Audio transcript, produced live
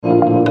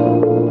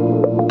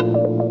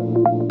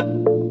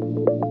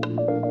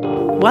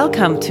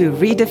Welcome to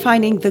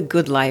Redefining the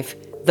Good Life,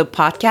 the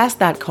podcast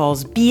that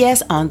calls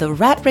BS on the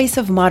rat race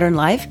of modern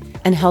life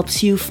and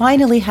helps you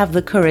finally have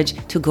the courage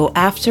to go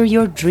after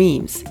your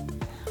dreams.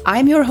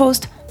 I'm your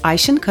host,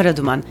 Ayşen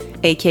Karaduman,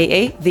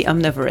 aka The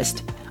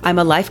Omnivorist. I'm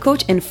a life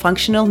coach and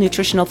functional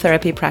nutritional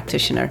therapy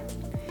practitioner.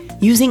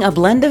 Using a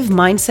blend of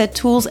mindset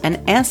tools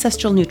and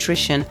ancestral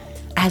nutrition,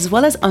 as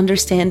well as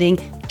understanding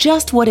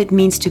just what it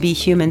means to be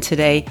human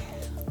today,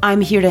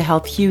 I'm here to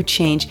help you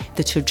change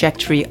the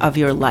trajectory of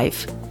your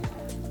life.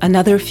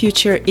 Another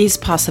future is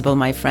possible,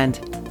 my friend.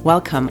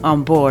 Welcome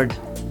on board.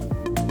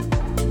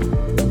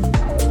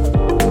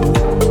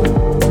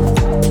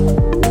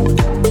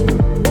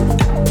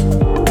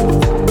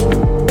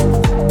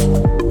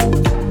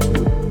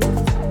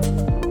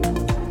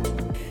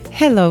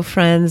 Hello,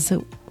 friends.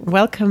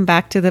 Welcome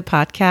back to the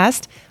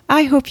podcast.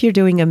 I hope you're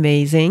doing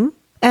amazing.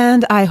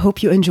 And I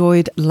hope you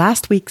enjoyed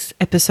last week's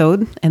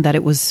episode and that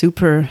it was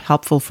super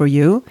helpful for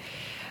you.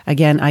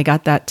 Again, I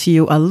got that to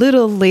you a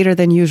little later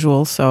than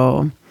usual.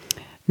 So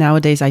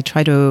nowadays I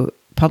try to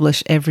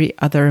publish every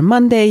other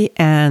Monday.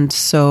 And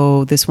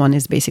so this one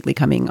is basically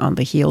coming on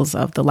the heels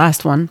of the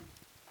last one.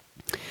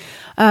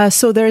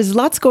 So there's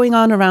lots going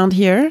on around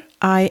here.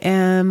 I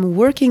am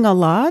working a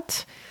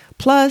lot.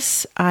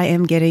 Plus, I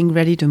am getting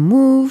ready to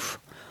move.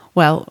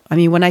 Well, I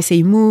mean, when I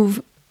say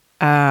move,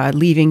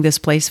 leaving this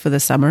place for the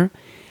summer,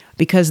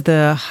 because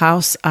the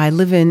house I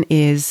live in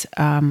is,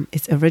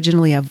 it's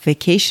originally a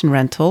vacation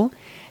rental.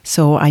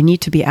 So I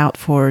need to be out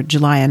for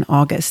July and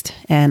August,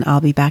 and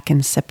I'll be back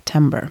in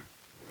September.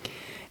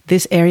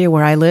 This area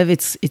where I live,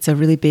 it's a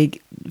really big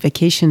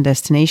vacation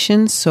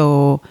destination.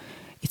 So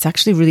it's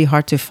actually really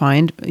hard to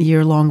find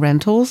year-long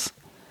rentals.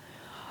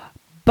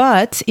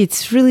 But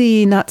it's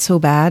really not so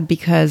bad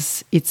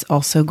because it's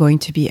also going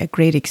to be a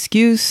great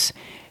excuse,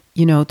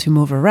 you know, to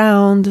move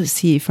around,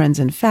 see friends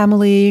and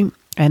family,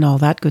 and all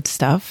that good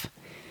stuff.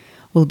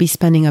 We'll be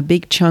spending a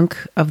big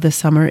chunk of the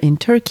summer in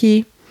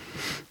Turkey,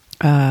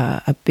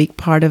 a big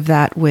part of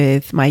that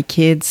with my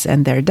kids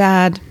and their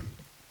dad.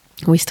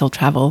 We still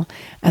travel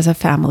as a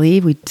family.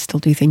 We still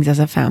do things as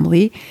a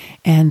family.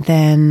 And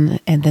then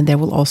there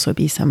will also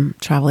be some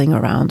traveling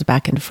around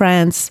back in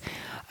France,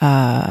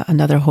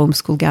 another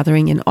homeschool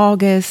gathering in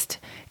August.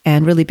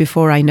 And really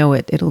before I know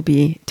it, it'll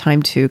be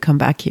time to come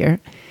back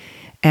here.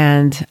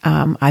 And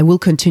I will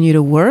continue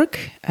to work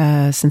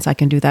since I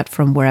can do that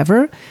from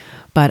wherever.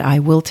 But I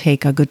will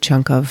take a good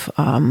chunk of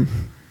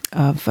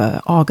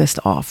August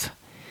off.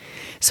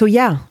 So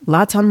yeah,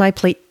 lots on my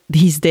plate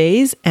these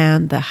days.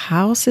 And the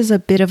house is a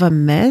bit of a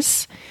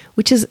mess,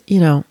 which is, you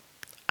know,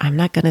 I'm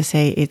not going to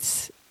say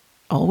it's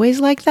always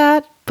like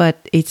that,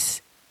 but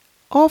it's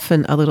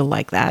often a little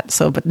like that.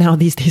 So, but now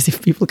these days,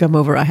 if people come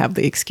over, I have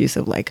the excuse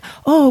of like,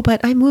 oh, but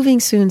I'm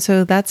moving soon.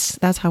 So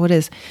that's how it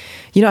is.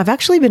 You know, I've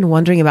actually been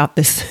wondering about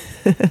this.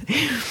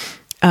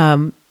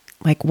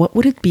 Like, what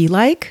would it be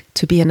like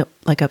to be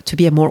to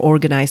be a more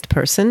organized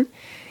person?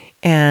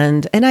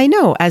 And I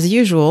know, as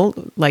usual,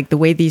 like the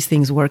way these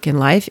things work in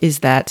life is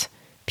that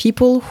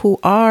people who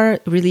are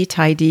really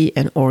tidy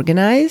and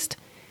organized,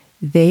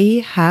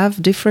 they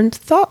have different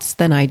thoughts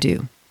than I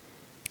do.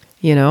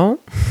 You know,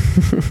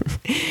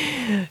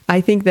 I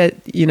think that,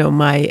 you know,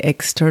 my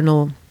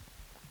external,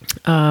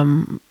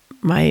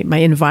 my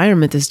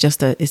environment is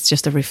just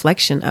a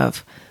reflection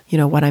of, you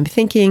know, what I'm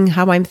thinking,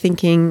 how I'm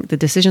thinking, the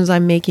decisions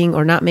I'm making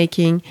or not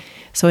making.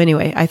 So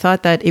anyway, I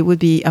thought that it would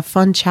be a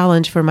fun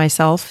challenge for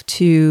myself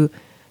to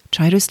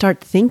try to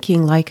start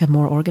thinking like a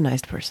more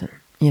organized person,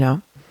 you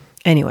know?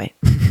 Anyway,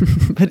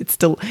 but it's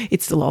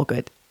still all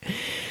good.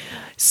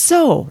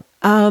 So,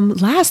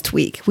 last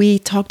week we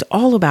talked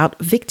all about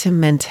victim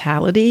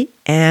mentality,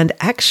 and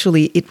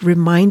actually it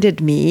reminded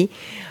me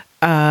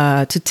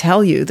to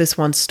tell you this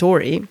one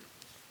story.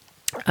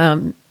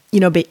 You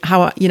know,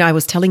 how, you know, I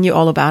was telling you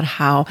all about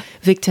how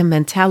victim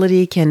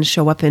mentality can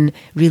show up in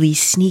really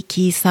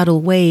sneaky, subtle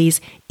ways,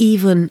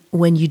 even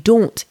when you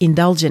don't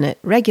indulge in it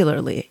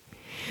regularly.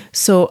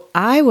 So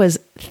I was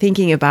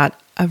thinking about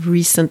a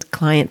recent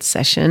client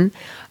session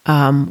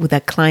with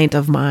a client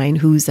of mine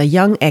who's a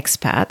young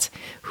expat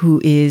who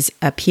is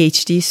a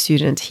PhD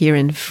student here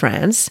in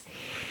France.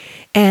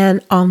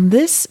 And on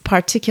this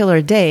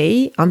particular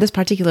day, on this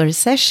particular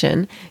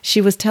session,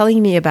 she was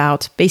telling me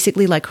about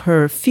basically like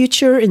her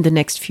future in the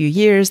next few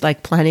years,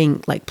 like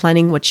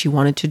planning what she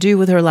wanted to do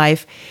with her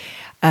life.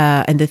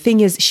 And the thing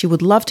is, she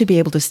would love to be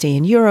able to stay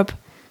in Europe.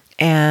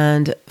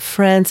 And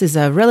France is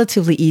a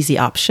relatively easy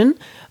option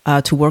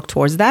to work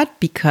towards that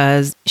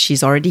because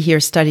she's already here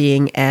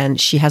studying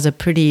and she has a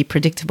pretty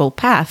predictable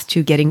path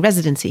to getting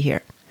residency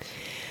here.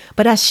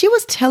 But as she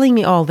was telling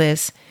me all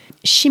this,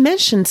 she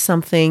mentioned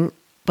something,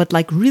 but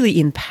like really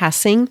in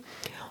passing,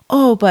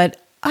 oh,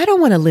 but I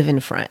don't want to live in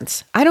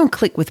France. I don't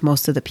click with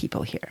most of the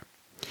people here.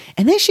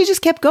 And then she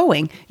just kept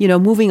going, you know,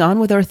 moving on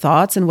with her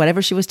thoughts and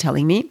whatever she was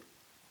telling me.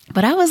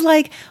 But I was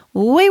like,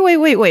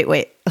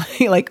 wait.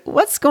 Like,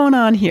 what's going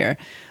on here?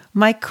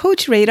 My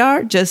coach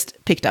radar just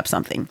picked up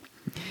something.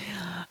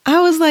 I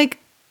was like,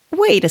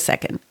 wait a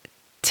second.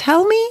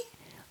 Tell me,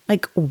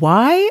 Like,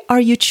 why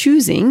are you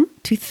choosing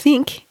to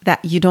think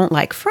that you don't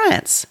like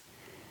France?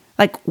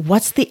 Like,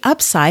 what's the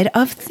upside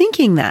of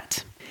thinking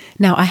that?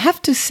 Now, I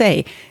have to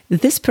say,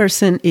 this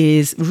person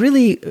is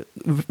really,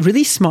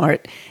 really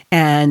smart,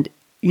 and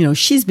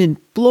she's been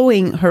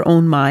blowing her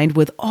own mind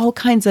with all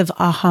kinds of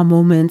aha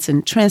moments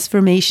and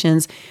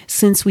transformations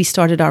since we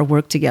started our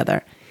work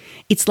together.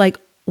 It's like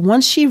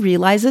once she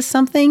realizes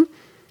something,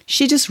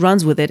 she just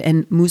runs with it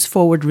and moves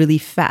forward really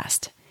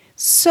fast.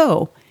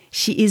 So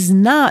she is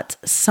not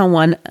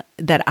someone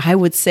that I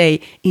would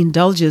say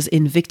indulges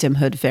in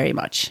victimhood very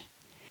much.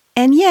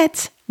 And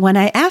yet, when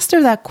I asked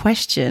her that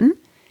question,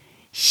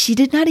 she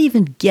did not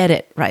even get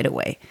it right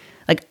away.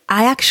 Like,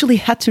 I actually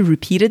had to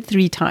repeat it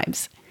 3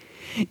 times.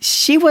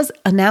 She was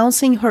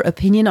announcing her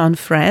opinion on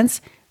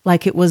France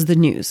like it was the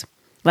news,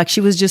 like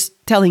she was just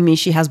telling me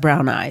she has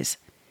brown eyes.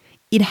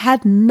 It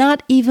had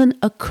not even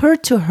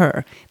occurred to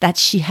her that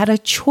she had a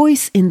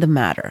choice in the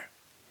matter.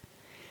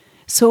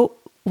 So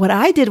what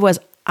I did was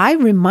I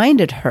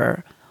reminded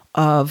her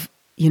of,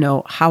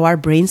 how our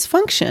brains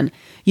function.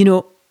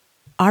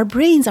 Our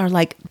brains are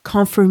like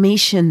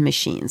confirmation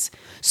machines.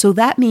 So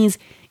that means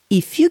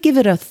if you give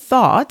it a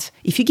thought,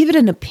 if you give it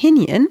an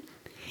opinion,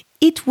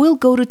 it will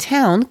go to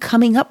town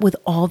coming up with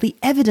all the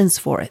evidence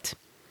for it.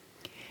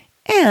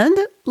 And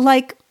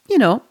like,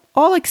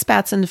 all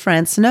expats in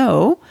France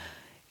know,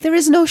 there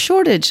is no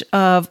shortage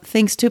of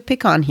things to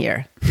pick on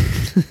here.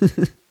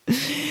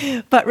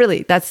 But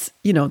really, that's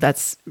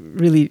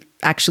really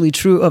actually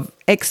true of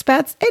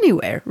expats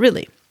anywhere,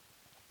 really.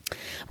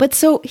 But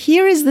so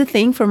here is the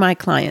thing for my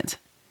client.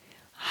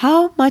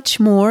 How much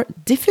more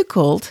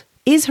difficult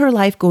is her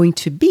life going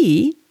to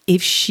be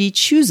if she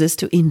chooses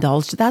to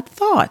indulge that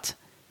thought?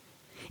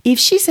 If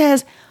she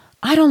says,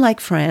 I don't like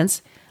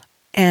France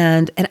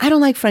and I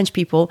don't like French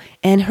people,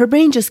 and her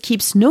brain just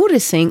keeps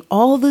noticing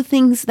all the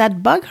things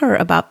that bug her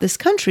about this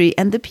country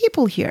and the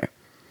people here.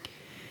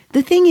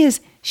 The thing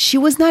is, she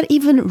was not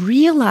even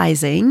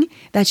realizing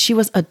that she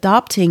was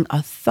adopting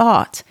a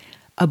thought,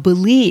 a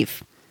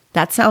belief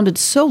that sounded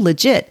so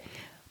legit,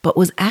 but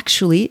was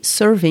actually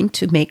serving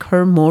to make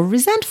her more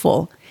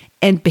resentful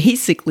and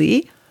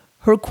basically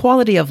her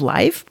quality of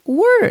life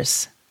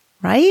worse,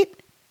 right?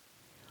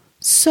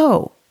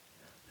 So,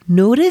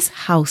 notice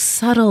how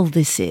subtle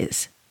this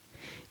is.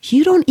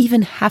 You don't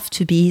even have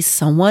to be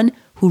someone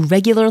who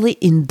regularly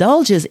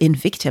indulges in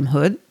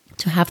victimhood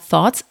to have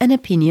thoughts and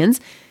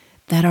opinions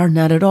that are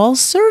not at all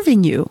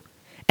serving you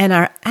and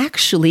are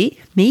actually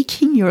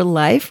making your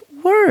life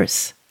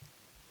worse.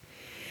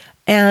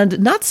 And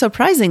not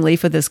surprisingly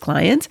for this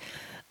client,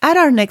 at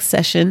our next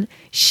session,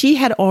 she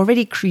had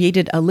already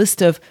created a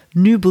list of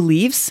new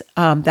beliefs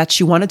that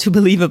she wanted to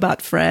believe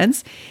about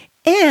France,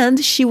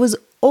 and she was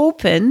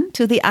open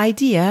to the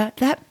idea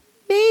that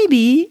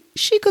maybe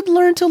she could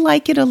learn to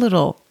like it a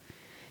little.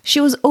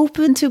 She was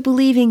open to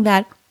believing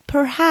that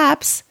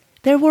perhaps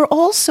there were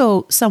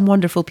also some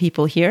wonderful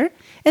people here,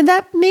 and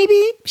that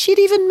maybe she'd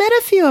even met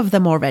a few of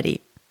them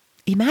already.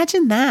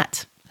 Imagine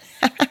that.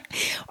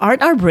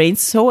 Aren't our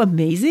brains so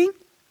amazing?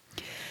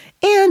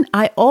 And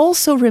I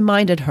also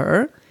reminded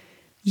her,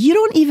 you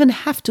don't even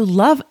have to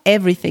love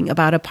everything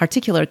about a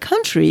particular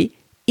country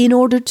in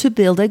order to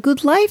build a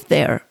good life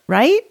there,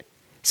 right?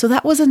 So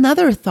that was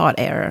another thought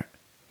error.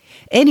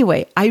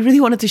 Anyway, I really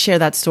wanted to share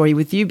that story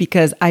with you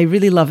because I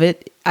really love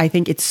it. I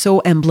think it's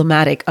so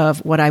emblematic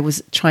of what I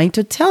was trying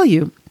to tell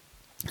you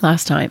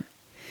last time.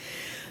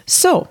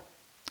 So,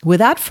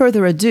 without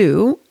further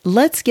ado,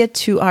 let's get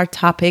to our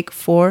topic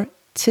for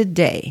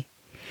today.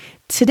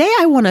 Today,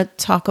 I want to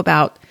talk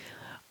about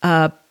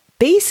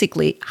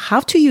basically how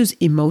to use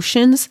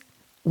emotions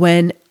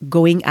when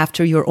going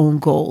after your own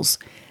goals.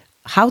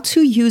 How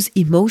to use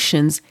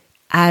emotions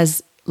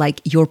as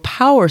like your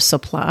power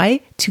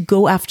supply to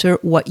go after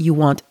what you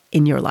want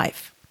in your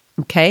life.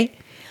 Okay?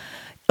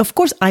 Of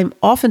course, I'm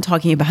often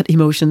talking about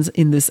emotions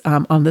in this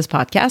on this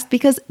podcast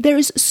because there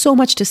is so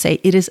much to say.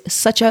 It is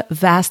such a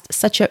vast,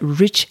 such a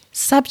rich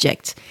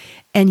subject,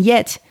 and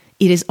yet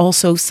it is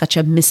also such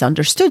a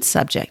misunderstood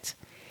subject.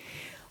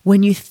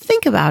 When you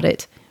think about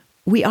it,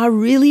 we are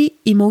really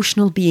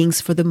emotional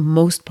beings for the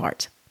most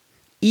part,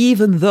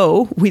 even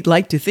though we'd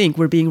like to think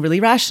we're being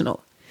really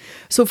rational.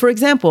 So, for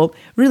example,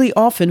 really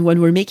often when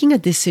we're making a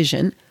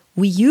decision,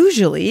 we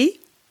usually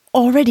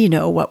already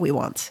know what we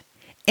want.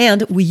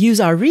 And we use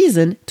our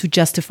reason to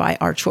justify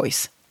our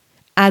choice,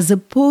 as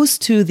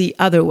opposed to the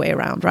other way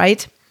around,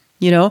 right?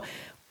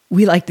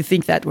 We like to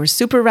think that we're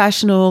super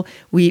rational.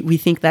 We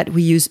think that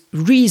we use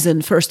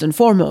reason first and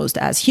foremost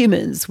as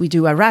humans. We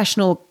do a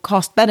rational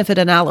cost-benefit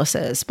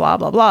analysis, blah,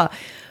 blah, blah.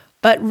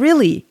 But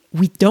really,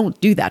 we don't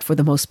do that for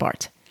the most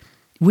part.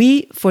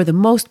 We, for the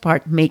most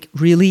part, make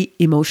really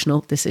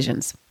emotional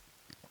decisions.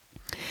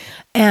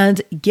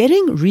 And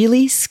getting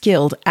really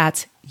skilled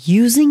at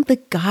using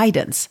the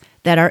guidance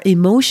that our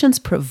emotions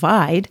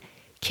provide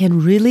can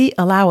really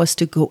allow us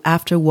to go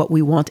after what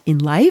we want in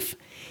life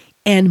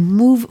and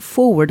move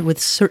forward with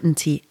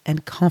certainty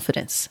and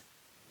confidence.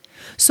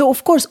 So,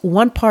 of course,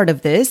 one part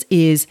of this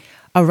is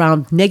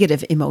around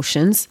negative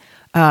emotions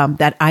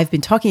that I've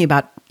been talking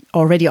about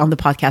already on the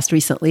podcast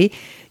recently,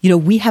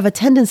 we have a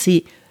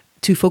tendency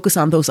to focus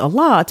on those a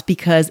lot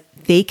because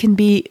they can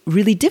be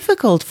really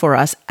difficult for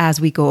us as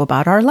we go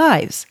about our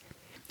lives.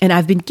 And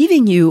I've been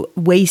giving you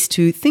ways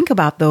to think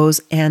about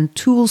those and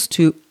tools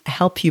to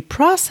help you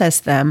process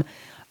them.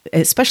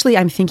 Especially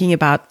I'm thinking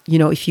about,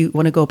 if you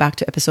want to go back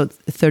to episode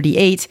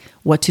 38,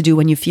 what to do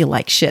when you feel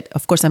like shit.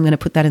 Of course, I'm going to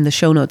put that in the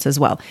show notes as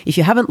well. If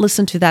you haven't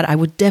listened to that, I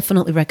would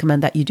definitely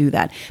recommend that you do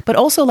that. But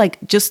also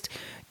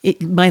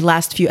my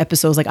last few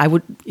episodes, I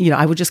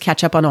would just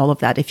catch up on all of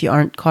that if you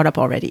aren't caught up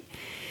already.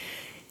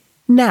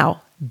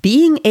 Now,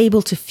 being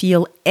able to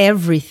feel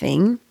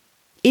everything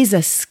is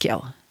a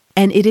skill,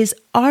 and it is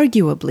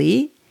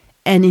arguably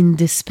an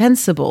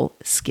indispensable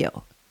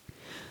skill.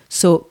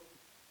 So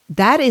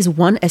that is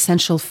one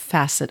essential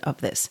facet of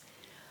this.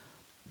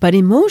 But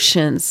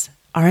emotions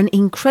are an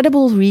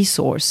incredible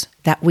resource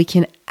that we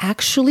can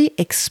actually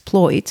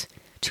exploit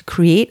to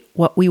create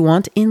what we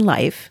want in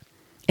life.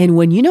 And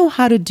when you know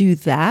how to do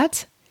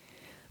that,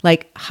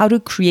 like how to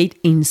create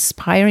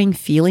inspiring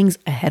feelings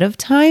ahead of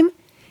time,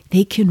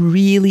 they can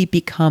really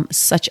become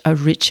such a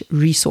rich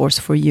resource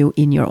for you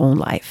in your own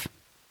life.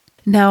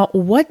 Now,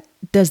 what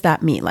does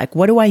that mean?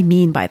 What do I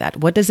mean by that?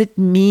 What does it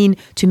mean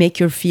to make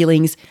your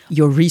feelings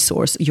your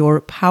resource,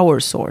 your power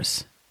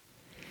source?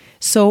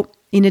 So,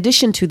 in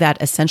addition to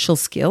that essential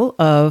skill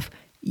of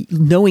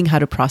knowing how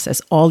to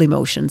process all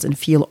emotions and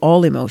feel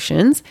all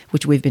emotions,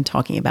 which we've been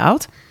talking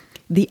about,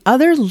 the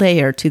other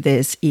layer to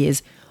this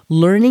is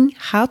learning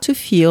how to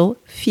feel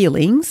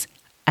feelings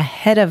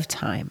ahead of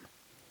time.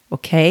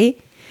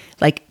 Okay?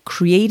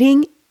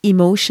 Creating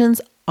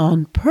emotions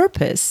on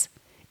purpose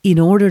in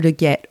order to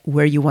get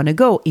where you want to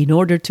go, in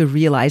order to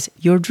realize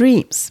your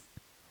dreams.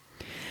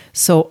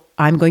 So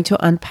I'm going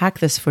to unpack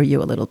this for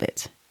you a little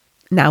bit.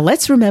 Now,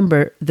 let's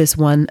remember this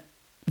one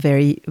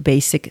very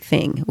basic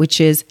thing,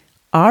 which is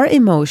our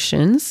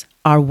emotions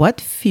are what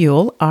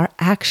fuel our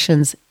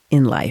actions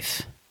in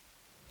life.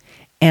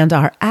 And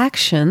our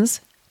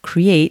actions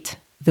create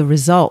the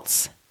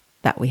results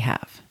that we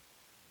have.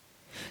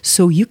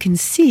 So you can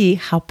see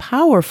how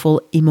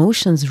powerful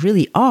emotions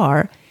really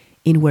are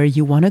in where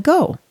you want to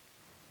go.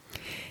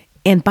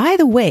 And by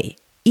the way,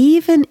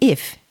 even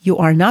if you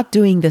are not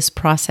doing this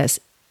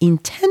process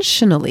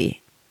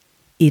intentionally,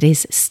 it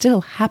is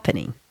still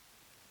happening.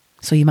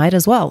 So you might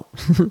as well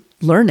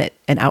learn it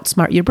and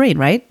outsmart your brain,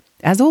 right?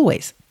 As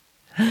always.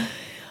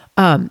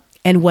 And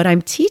what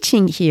I'm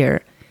teaching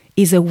here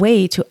is a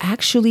way to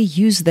actually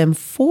use them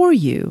for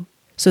you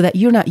so that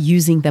you're not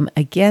using them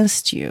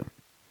against you,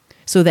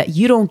 so that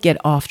you don't get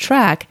off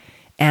track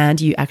and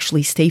you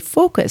actually stay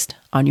focused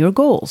on your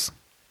goals.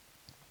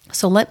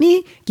 So let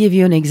me give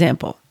you an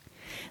example.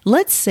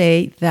 Let's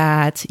say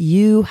that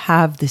you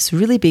have this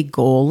really big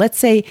goal. Let's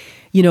say,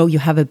 you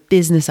have a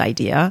business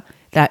idea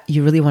that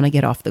you really want to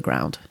get off the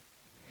ground.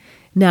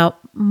 Now,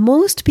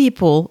 most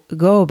people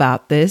go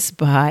about this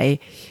by,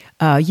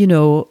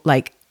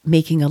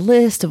 making a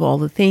list of all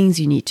the things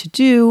you need to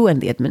do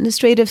and the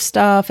administrative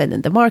stuff and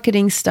then the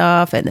marketing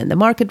stuff and then the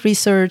market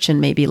research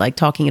and maybe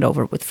talking it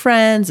over with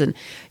friends and,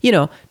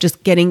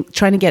 just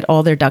trying to get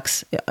all their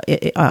ducks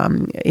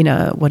in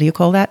a, what do you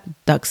call that?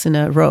 Ducks in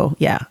a row.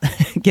 Yeah.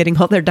 Getting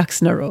all their ducks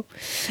in a row,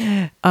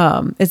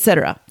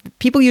 etc.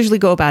 People usually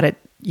go about it,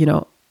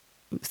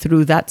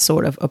 through that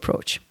sort of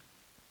approach.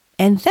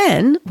 And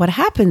then what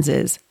happens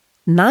is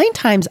 9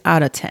 times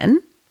out of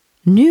 10,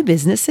 new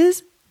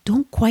businesses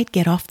don't quite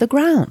get off the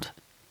ground.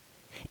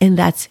 And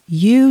that's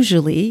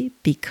usually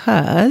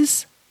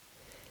because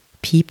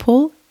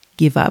people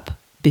give up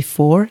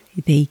before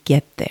they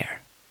get there.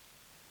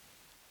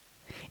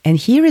 And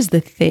here is the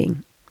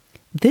thing.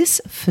 This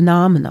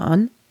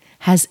phenomenon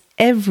has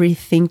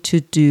everything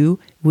to do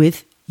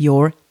with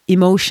your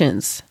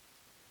emotions.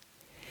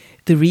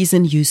 The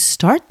reason you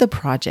start the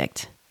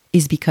project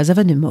is because of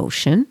an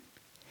emotion,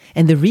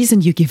 and the reason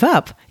you give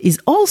up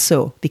is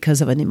also because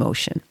of an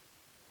emotion.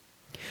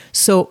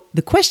 So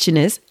the question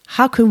is,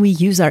 how can we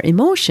use our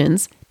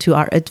emotions to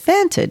our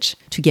advantage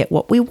to get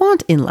what we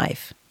want in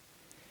life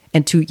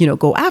and to,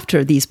 go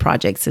after these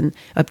projects and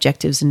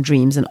objectives and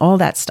dreams and all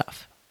that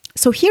stuff?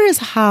 So here is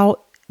how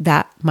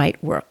that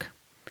might work.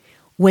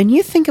 When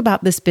you think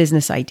about this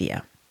business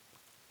idea,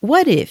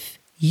 what if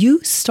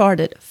you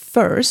started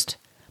first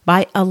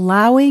by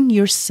allowing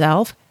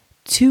yourself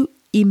to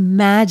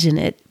imagine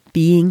it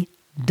being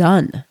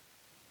done?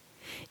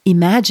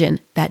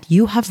 Imagine that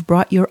you have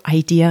brought your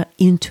idea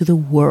into the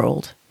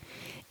world.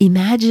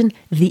 Imagine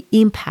the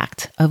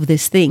impact of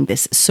this thing,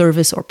 this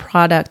service or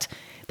product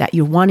that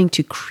you're wanting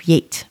to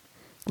create,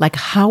 like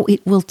how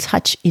it will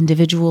touch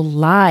individual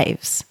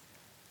lives,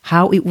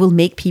 how it will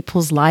make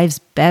people's lives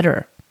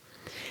better.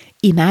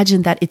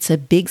 Imagine that it's a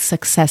big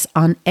success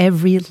on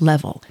every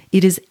level.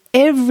 It is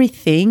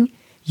everything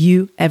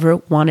you ever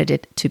wanted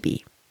it to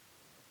be.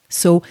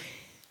 So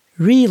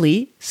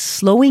really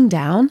slowing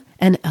down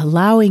and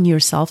allowing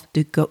yourself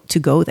to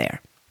go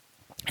there.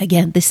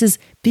 Again, this is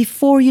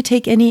before you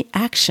take any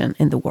action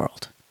in the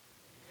world.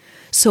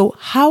 So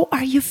how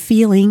are you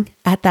feeling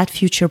at that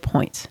future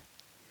point?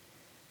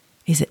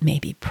 Is it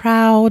maybe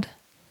proud,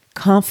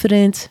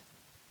 confident,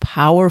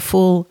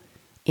 powerful,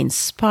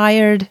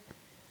 inspired,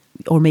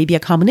 or maybe a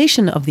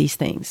combination of these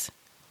things.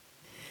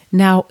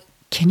 Now,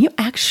 can you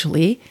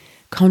actually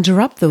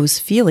conjure up those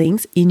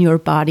feelings in your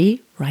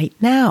body right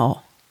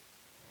now?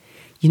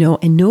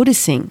 And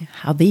noticing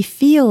how they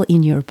feel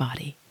in your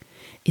body.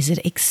 Is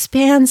it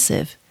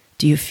expansive?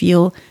 Do you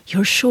feel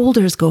your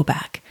shoulders go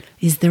back?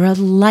 Is there a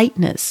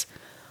lightness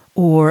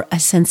or a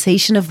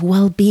sensation of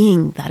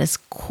well-being that is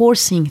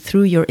coursing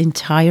through your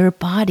entire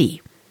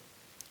body?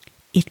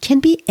 It can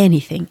be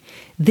anything.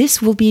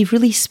 This will be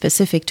really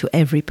specific to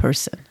every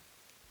person.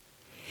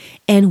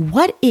 And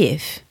what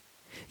if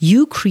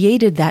you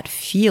created that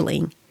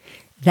feeling,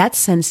 that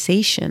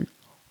sensation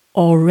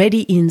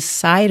already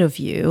inside of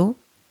you,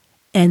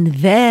 and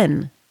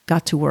then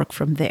got to work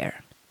from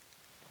there?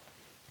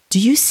 Do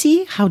you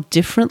see how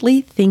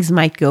differently things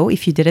might go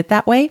if you did it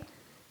that way?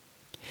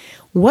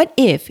 What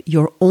if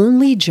your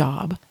only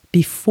job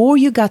before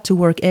you got to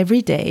work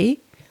every day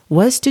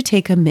was to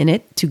take a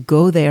minute to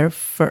go there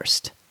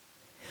first?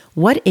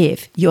 What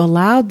if you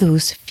allowed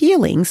those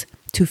feelings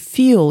to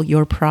fuel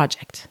your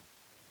project?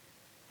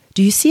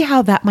 Do you see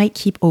how that might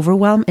keep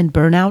overwhelm and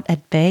burnout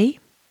at bay?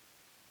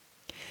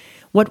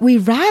 What we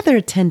rather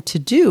tend to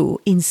do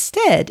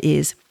instead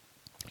is,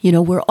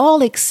 we're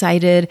all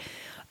excited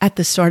at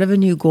the start of a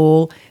new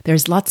goal.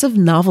 There's lots of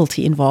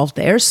novelty involved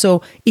there.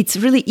 So it's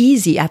really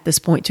easy at this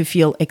point to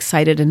feel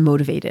excited and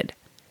motivated.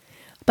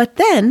 But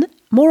then,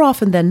 more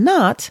often than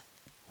not,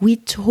 we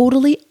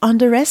totally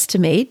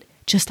underestimate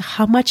just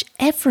how much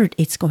effort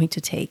it's going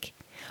to take,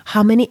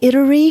 how many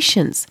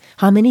iterations,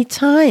 how many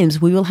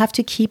times we will have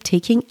to keep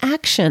taking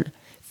action,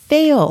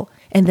 fail,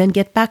 and then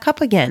get back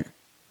up again.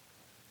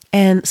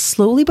 And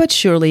slowly but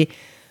surely,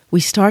 we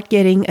start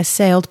getting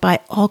assailed by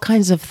all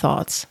kinds of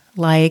thoughts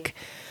like,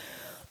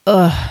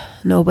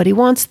 nobody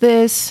wants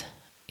this,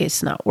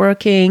 it's not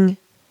working,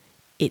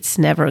 it's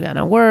never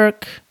gonna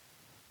work,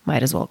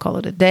 might as well call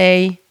it a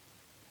day,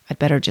 I'd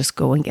better just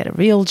go and get a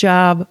real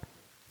job,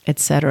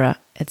 etc.,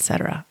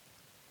 etc.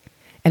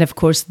 And of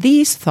course,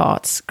 these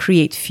thoughts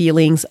create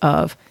feelings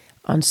of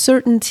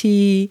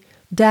uncertainty,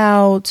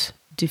 doubt,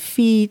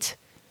 defeat,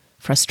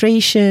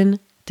 frustration,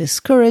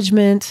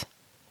 discouragement,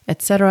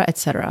 etc.,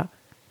 etc.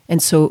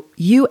 And so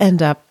you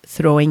end up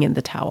throwing in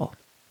the towel.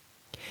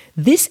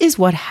 This is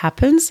what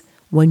happens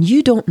when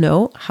you don't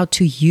know how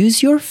to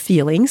use your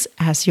feelings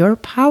as your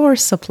power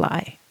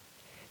supply.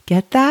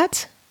 Get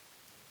that?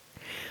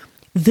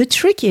 The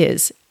trick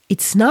is,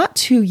 it's not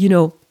to,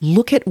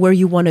 look at where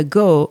you want to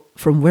go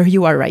from where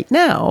you are right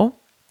now,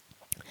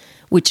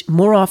 which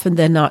more often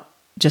than not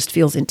just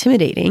feels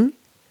intimidating,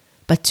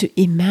 but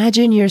to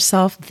imagine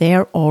yourself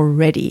there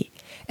already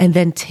and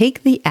then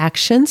take the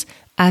actions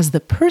as the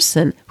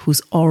person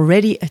who's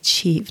already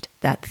achieved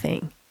that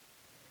thing.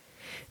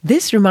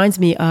 This reminds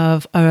me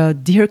of a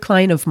dear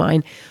client of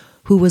mine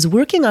who was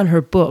working on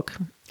her book,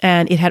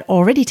 and it had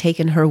already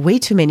taken her way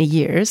too many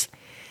years.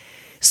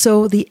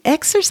 So the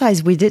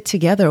exercise we did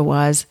together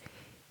was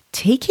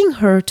taking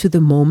her to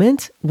the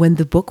moment when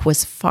the book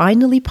was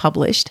finally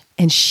published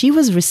and she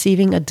was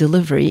receiving a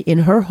delivery in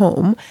her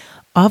home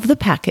of the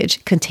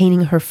package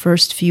containing her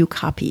first few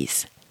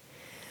copies.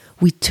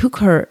 We took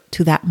her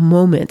to that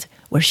moment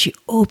where she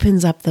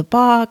opens up the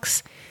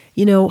box,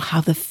 how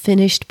the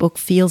finished book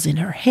feels in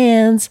her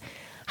hands,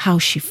 how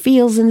she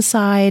feels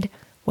inside,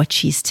 what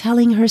she's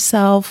telling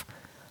herself,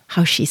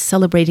 how she's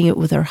celebrating it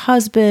with her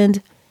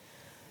husband.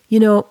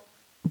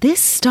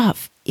 This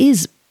stuff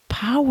is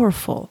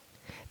powerful.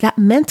 That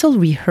mental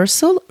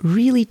rehearsal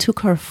really took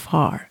her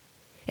far.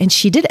 And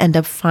she did end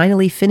up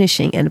finally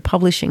finishing and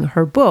publishing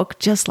her book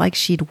just like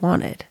she'd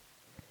wanted.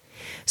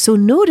 So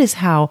notice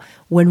how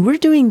when we're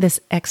doing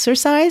this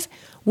exercise,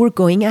 we're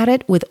going at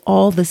it with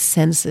all the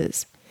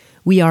senses.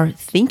 We are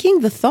thinking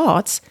the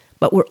thoughts,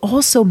 but we're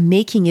also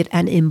making it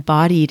an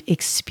embodied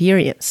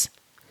experience.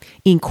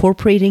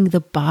 Incorporating the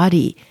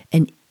body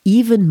and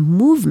even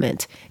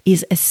movement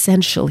is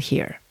essential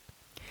here.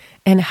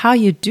 And how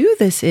you do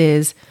this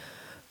is,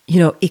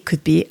 it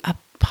could be a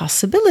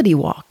possibility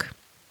walk,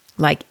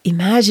 like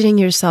imagining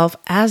yourself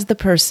as the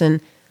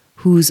person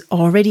who's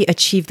already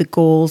achieved the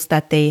goals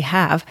that they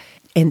have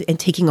and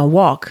taking a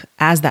walk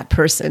as that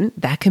person.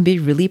 That can be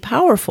really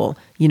powerful,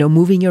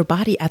 moving your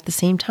body at the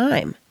same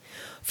time.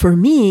 For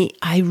me,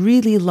 I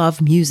really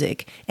love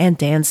music and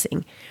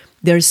dancing.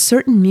 There's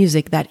certain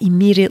music that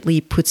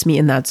immediately puts me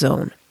in that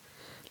zone.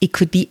 It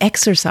could be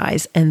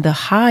exercise and the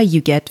high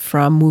you get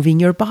from moving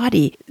your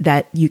body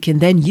that you can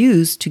then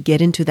use to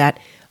get into that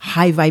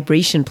high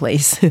vibration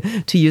place,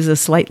 to use a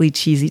slightly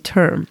cheesy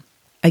term.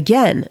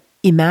 Again,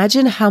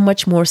 imagine how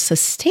much more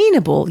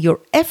sustainable your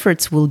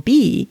efforts will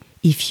be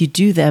if you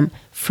do them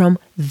from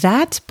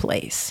that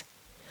place.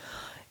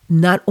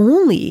 Not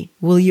only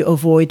will you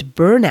avoid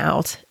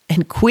burnout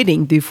and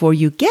quitting before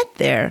you get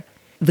there,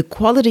 the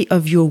quality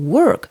of your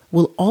work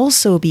will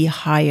also be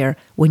higher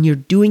when you're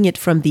doing it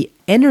from the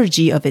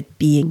energy of it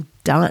being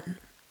done.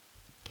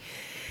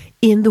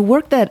 In the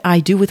work that I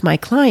do with my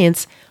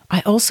clients,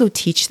 I also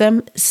teach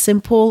them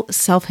simple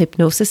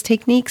self-hypnosis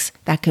techniques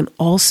that can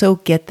also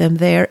get them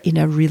there in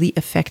a really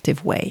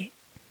effective way.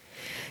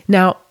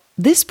 Now,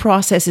 this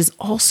process is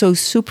also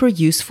super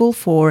useful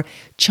for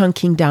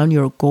chunking down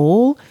your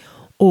goal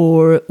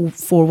or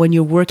for when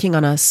you're working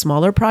on a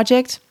smaller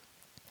project.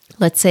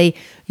 Let's say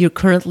you're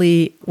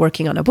currently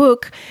working on a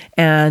book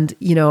and,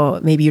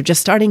 maybe you're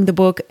just starting the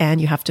book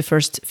and you have to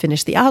first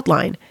finish the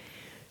outline.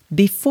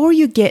 Before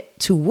you get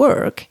to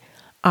work,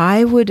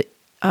 I would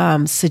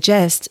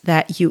suggest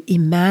that you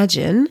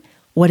imagine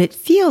what it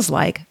feels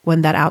like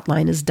when that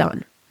outline is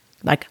done.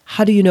 Like,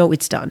 how do you know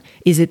it's done?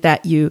 Is it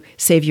that you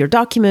save your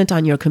document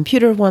on your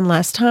computer one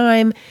last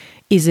time?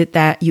 Is it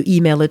that you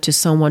email it to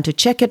someone to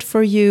check it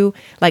for you?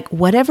 Like,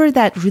 whatever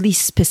that really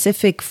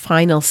specific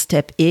final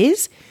step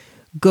is,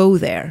 go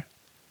there.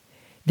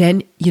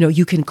 Then,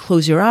 you can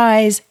close your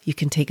eyes, you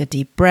can take a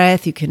deep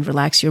breath, you can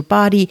relax your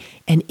body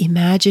and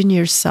imagine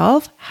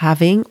yourself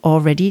having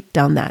already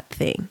done that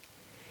thing.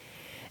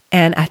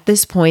 And at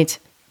this point,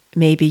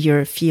 maybe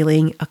you're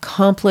feeling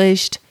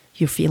accomplished,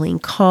 you're feeling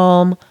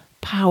calm,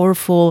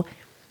 powerful,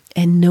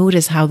 and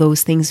notice how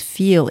those things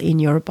feel in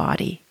your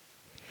body.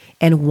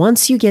 And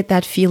once you get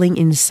that feeling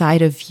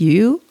inside of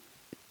you,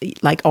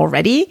 like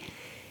already,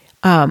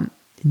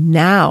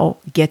 now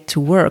get to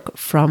work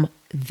from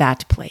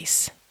that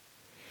place.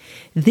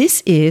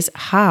 This is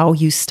how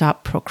you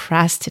stop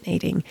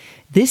procrastinating.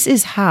 This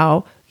is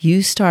how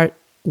you start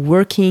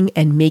working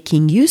and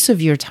making use of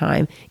your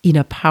time in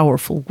a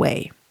powerful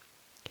way.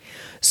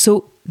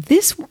 So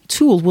this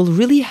tool will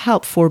really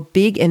help for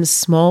big and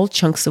small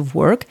chunks of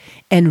work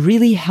and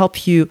really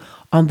help you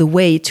on the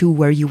way to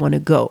where you want to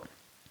go.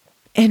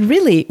 And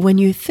really, when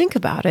you think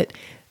about it,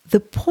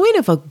 the point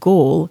of a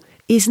goal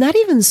is not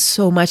even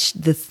so much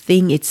the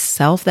thing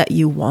itself that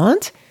you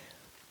want,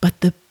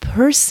 but the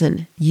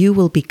person you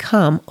will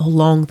become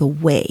along the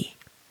way.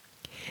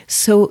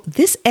 So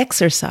this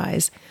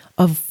exercise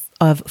of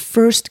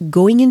first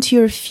going into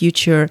your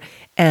future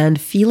and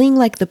feeling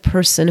like the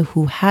person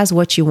who has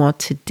what you want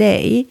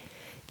today,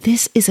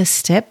 this is a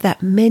step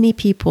that many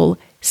people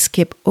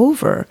skip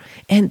over,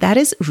 and that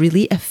is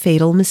really a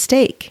fatal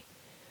mistake.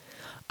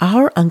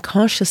 Our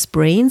unconscious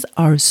brains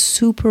are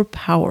super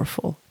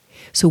powerful.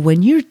 So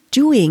when you're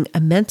doing a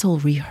mental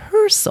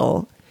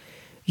rehearsal,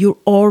 you're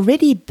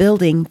already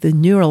building the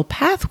neural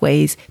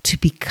pathways to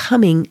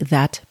becoming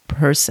that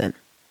person.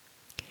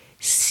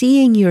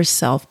 Seeing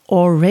yourself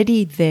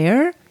already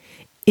there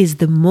is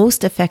the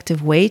most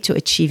effective way to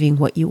achieving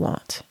what you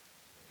want.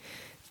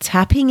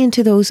 Tapping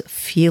into those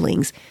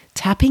feelings,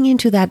 tapping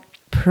into that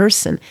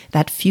person,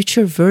 that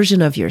future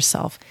version of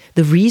yourself,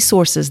 the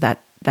resources that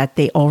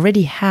they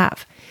already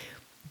have,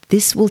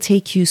 this will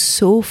take you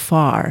so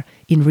far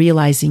in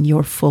realizing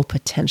your full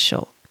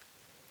potential.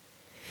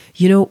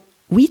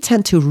 We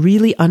tend to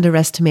really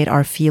underestimate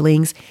our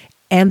feelings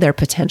and their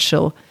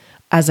potential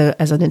as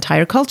an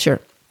entire culture.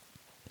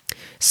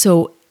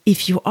 So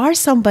if you are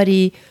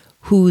somebody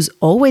who's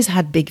always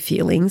had big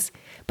feelings,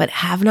 but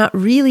have not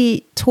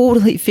really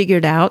totally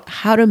figured out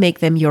how to make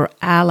them your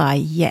ally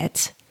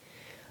yet,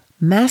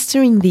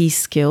 mastering these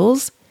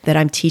skills that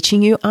I'm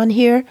teaching you on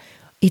here,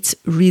 it's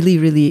really,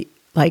 really,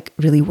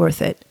 really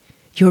worth it.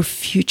 Your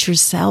future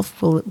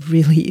self will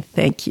really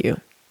thank you.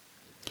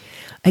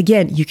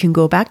 Again, you can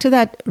go back to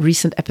that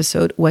recent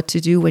episode, What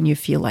to Do When You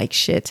Feel Like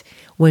Shit.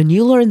 When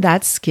you learn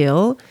that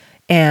skill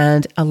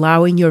and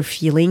allowing your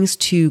feelings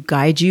to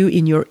guide you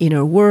in your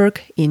inner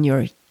work,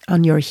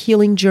 on your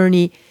healing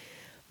journey,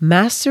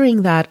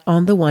 mastering that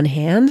on the one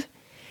hand,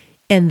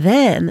 and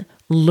then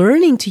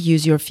learning to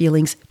use your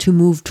feelings to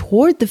move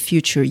toward the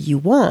future you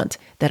want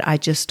that I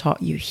just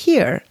taught you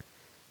here.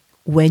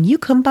 When you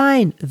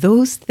combine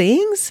those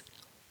things,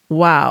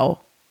 wow,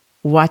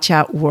 watch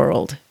out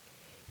world.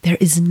 There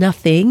is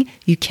nothing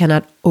you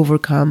cannot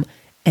overcome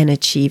and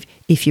achieve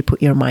if you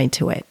put your mind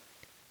to it.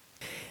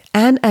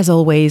 And as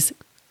always,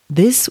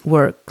 this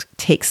work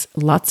takes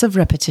lots of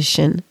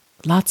repetition,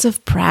 lots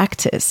of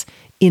practice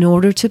in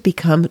order to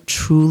become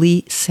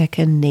truly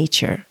second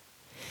nature.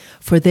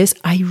 For this,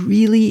 I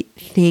really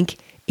think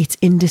it's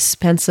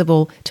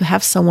indispensable to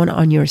have someone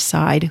on your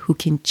side who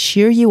can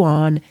cheer you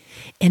on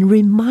and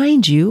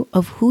remind you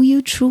of who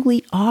you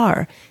truly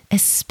are,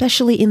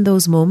 especially in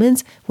those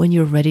moments when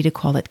you're ready to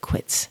call it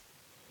quits.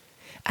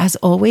 As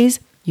always,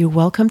 you're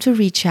welcome to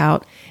reach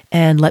out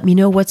and let me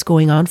know what's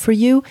going on for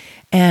you,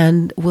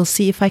 and we'll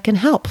see if I can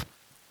help.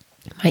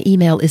 My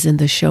email is in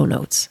the show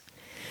notes.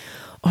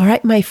 All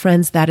right, my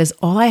friends, that is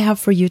all I have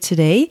for you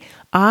today.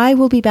 I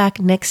will be back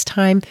next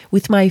time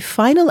with my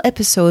final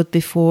episode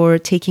before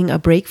taking a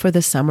break for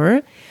the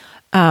summer.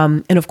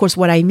 And of course,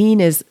 what I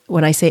mean is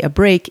when I say a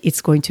break,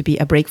 it's going to be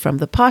a break from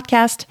the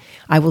podcast.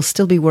 I will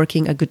still be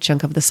working a good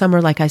chunk of the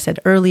summer, like I said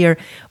earlier,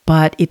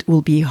 but it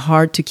will be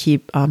hard to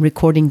keep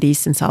recording these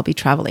since I'll be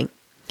traveling.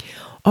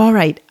 All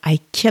right,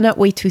 I cannot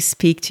wait to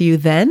speak to you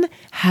then.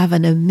 Have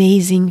an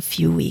amazing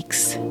few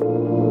weeks.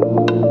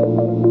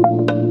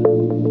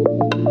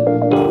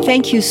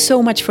 Thank you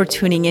so much for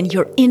tuning in.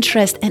 Your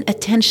interest and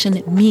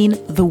attention mean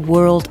the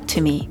world to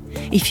me.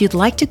 If you'd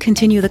like to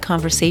continue the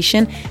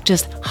conversation,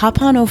 just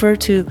hop on over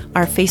to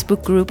our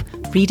Facebook group,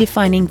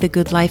 Redefining the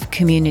Good Life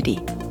Community.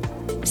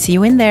 See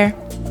you in there.